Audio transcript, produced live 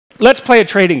let's play a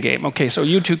trading game. Okay, so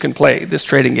you two can play this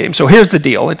trading game. So here's the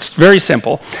deal. It's very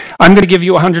simple. I'm going to give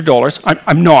you $100.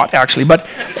 I'm not, actually, but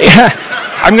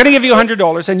I'm going to give you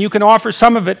 $100, and you can offer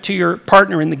some of it to your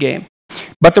partner in the game.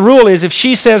 But the rule is, if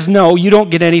she says no, you don't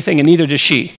get anything, and neither does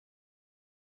she.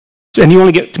 And you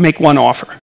only get to make one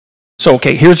offer. So,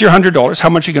 okay, here's your $100. How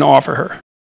much are you going to offer her?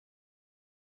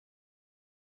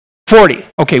 40.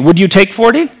 Okay, would you take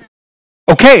 40?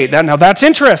 Okay, now that's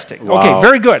interesting. Wow. Okay,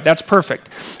 very good. That's perfect.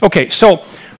 Okay, so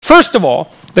first of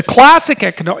all, the classic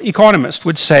economist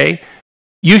would say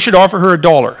you should offer her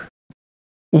 $1.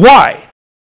 Why?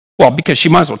 Well, because she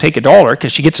might as well take $1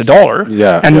 because she gets $1.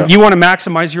 Yeah, and you want to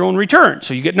maximize your own return,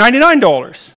 so you get $99.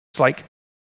 It's like,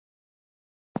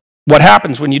 what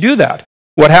happens when you do that?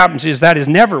 What happens is that is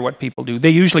never what people do.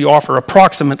 They usually offer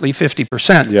approximately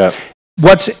 50%. Yeah.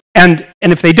 And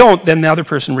if they don't, then the other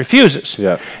person refuses.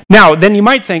 Yeah. Now, then you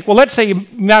might think, well, let's say you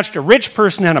matched a rich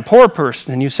person and a poor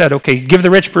person, and you said, okay, give the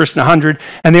rich person 100,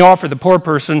 and they offer the poor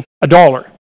person $1.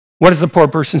 What does the poor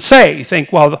person say? You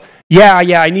think, well, yeah,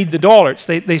 I need the dollars.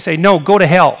 They say, no, go to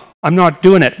hell. I'm not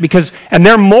doing it. And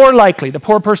they're more likely, the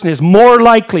poor person is more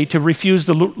likely to refuse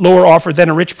the lower offer than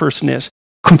a rich person is.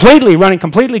 Running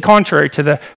completely contrary to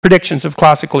the predictions of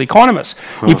classical economists.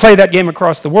 You play that game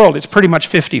across the world, it's pretty much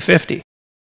 50-50.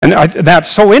 And that's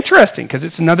so interesting because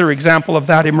it's another example of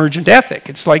that emergent ethic.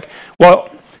 It's like,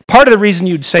 well, part of the reason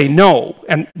you'd say no,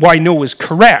 and why no is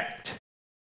correct,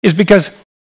 is because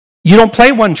you don't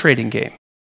play one trading game.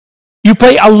 You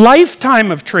play a lifetime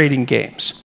of trading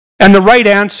games. And the right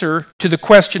answer to the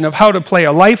question of how to play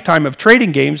a lifetime of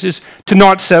trading games is to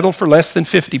not settle for less than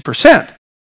 50%.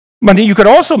 But you could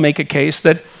also make a case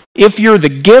that if you're the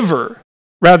giver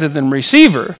rather than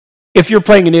receiver, if you're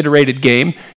playing an iterated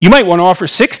game, you might want to offer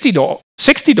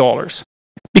 $60,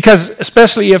 because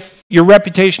especially if your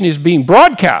reputation is being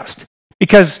broadcast.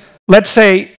 Because let's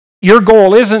say your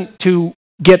goal isn't to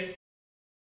get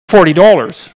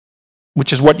 $40,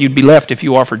 which is what you'd be left if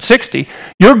you offered 60.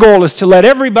 Your goal is to let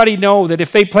everybody know that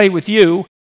if they play with you,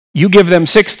 you give them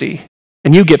 60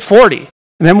 and you get 40.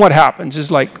 And then what happens is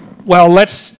like, well,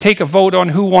 let's take a vote on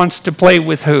who wants to play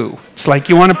with who. It's like,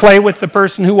 you want to play with the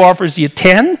person who offers you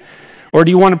 10, or do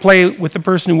you want to play with the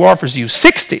person who offers you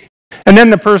 60? And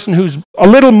then the person who's a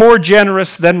little more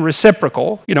generous than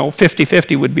reciprocal,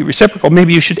 50-50 would be reciprocal,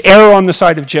 maybe you should err on the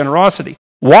side of generosity.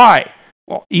 Why?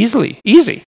 Well,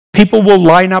 easy. People will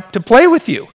line up to play with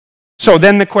you. So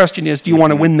then the question is, do you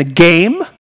want to win the game,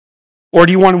 or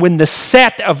do you want to win the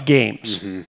set of games?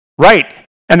 Mm-hmm. Right.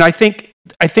 And I think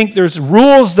there's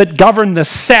rules that govern the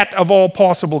set of all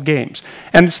possible games.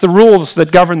 And it's the rules that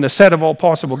govern the set of all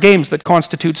possible games that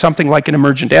constitute something like an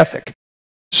emergent ethic.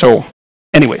 So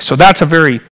anyway, so that's a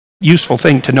very useful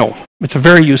thing to know. It's a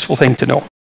very useful thing to know.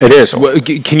 It is. So,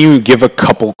 can you give a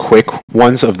couple quick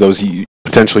ones of those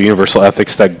potential universal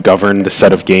ethics that govern the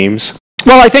set of games?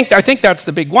 Well, I think that's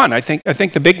the big one. I think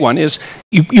the big one is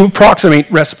you approximate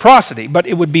reciprocity, but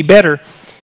it would be better.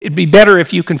 It'd be better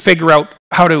if you can figure out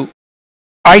how to.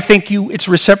 I think it's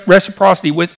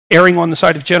reciprocity with erring on the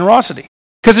side of generosity,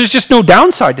 because there's just no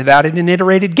downside to that in an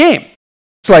iterated game.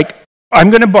 It's like,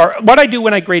 I'm going to borrow. What I do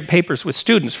when I grade papers with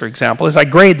students, for example, is I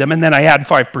grade them and then I add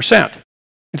 5%.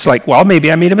 It's like, well,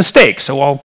 maybe I made a mistake, so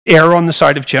I'll err on the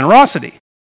side of generosity,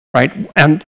 right?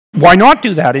 And why not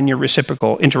do that in your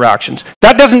reciprocal interactions?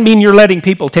 That doesn't mean you're letting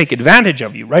people take advantage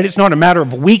of you, right? It's not a matter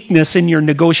of weakness in your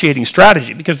negotiating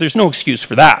strategy, because there's no excuse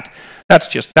for that.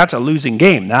 That's a losing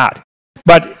game, that.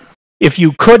 But if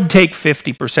you could take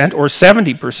 50% or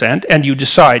 70% and you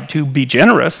decide to be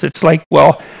generous, it's like,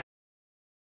 well,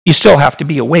 you still have to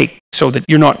be awake so that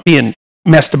you're not being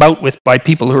messed about with by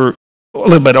people who are a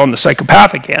little bit on the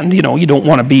psychopathic end. You don't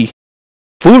want to be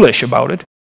foolish about it.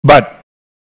 But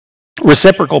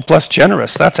reciprocal plus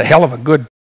generous, that's a hell of a good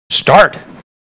start.